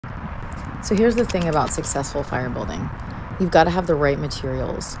So here's the thing about successful fire building. You've got to have the right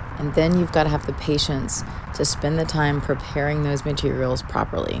materials, and then you've got to have the patience to spend the time preparing those materials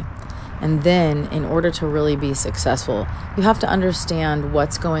properly. And then, in order to really be successful, you have to understand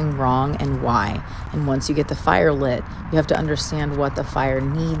what's going wrong and why. And once you get the fire lit, you have to understand what the fire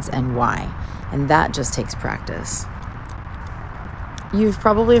needs and why. And that just takes practice. You've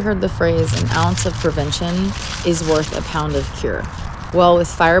probably heard the phrase, an ounce of prevention is worth a pound of cure. Well, with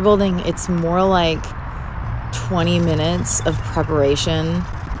fire building, it's more like 20 minutes of preparation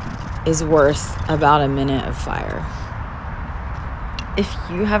is worth about a minute of fire. If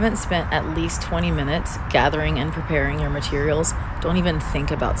you haven't spent at least 20 minutes gathering and preparing your materials, don't even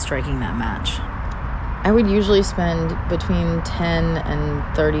think about striking that match. I would usually spend between 10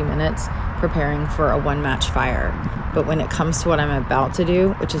 and 30 minutes preparing for a one-match fire. But when it comes to what I'm about to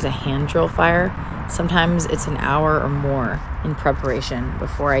do, which is a hand drill fire, sometimes it's an hour or more in preparation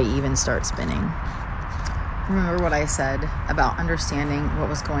before I even start spinning. Remember what I said about understanding what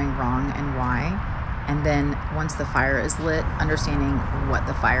was going wrong and why? And then once the fire is lit, understanding what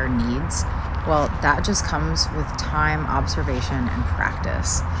the fire needs. Well, that just comes with time, observation, and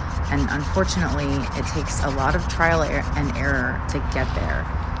practice. And unfortunately, it takes a lot of trial and error to get there.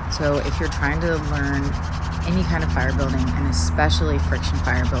 So if you're trying to learn any kind of fire building, and especially friction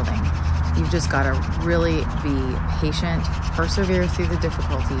fire building, you've just got to really be patient, persevere through the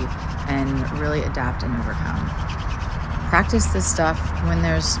difficulty, and really adapt and overcome. Practice this stuff when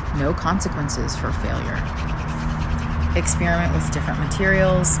there's no consequences for failure. Experiment with different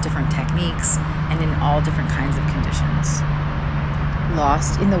materials, different techniques, and in all different kinds of conditions.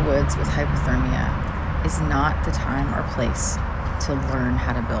 Lost in the woods with hypothermia is not the time or place to learn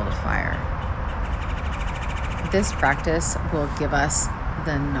how to build a fire. This practice will give us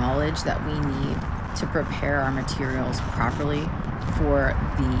the knowledge that we need to prepare our materials properly for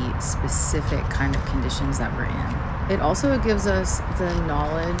the specific kind of conditions that we're in. It also gives us the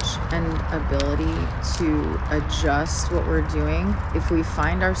knowledge and ability to adjust what we're doing if we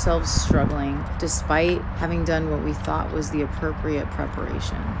find ourselves struggling despite having done what we thought was the appropriate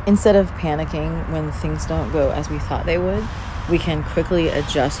preparation. Instead of panicking when things don't go as we thought they would, we can quickly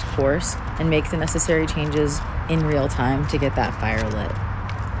adjust course and make the necessary changes in real time to get that fire lit.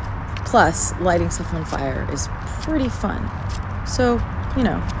 Plus, lighting stuff on fire is pretty fun. So,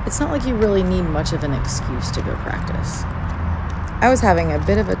 it's not like you really need much of an excuse to go practice. I was having a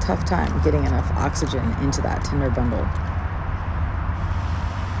bit of a tough time getting enough oxygen into that tinder bundle.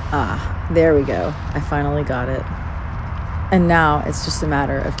 Ah, there we go. I finally got it. And now it's just a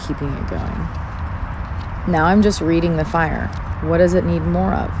matter of keeping it going. Now I'm just reading the fire. What does it need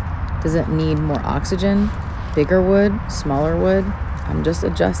more of? Does it need more oxygen? Bigger wood? Smaller wood? I'm just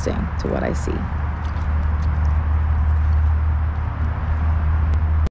adjusting to what I see.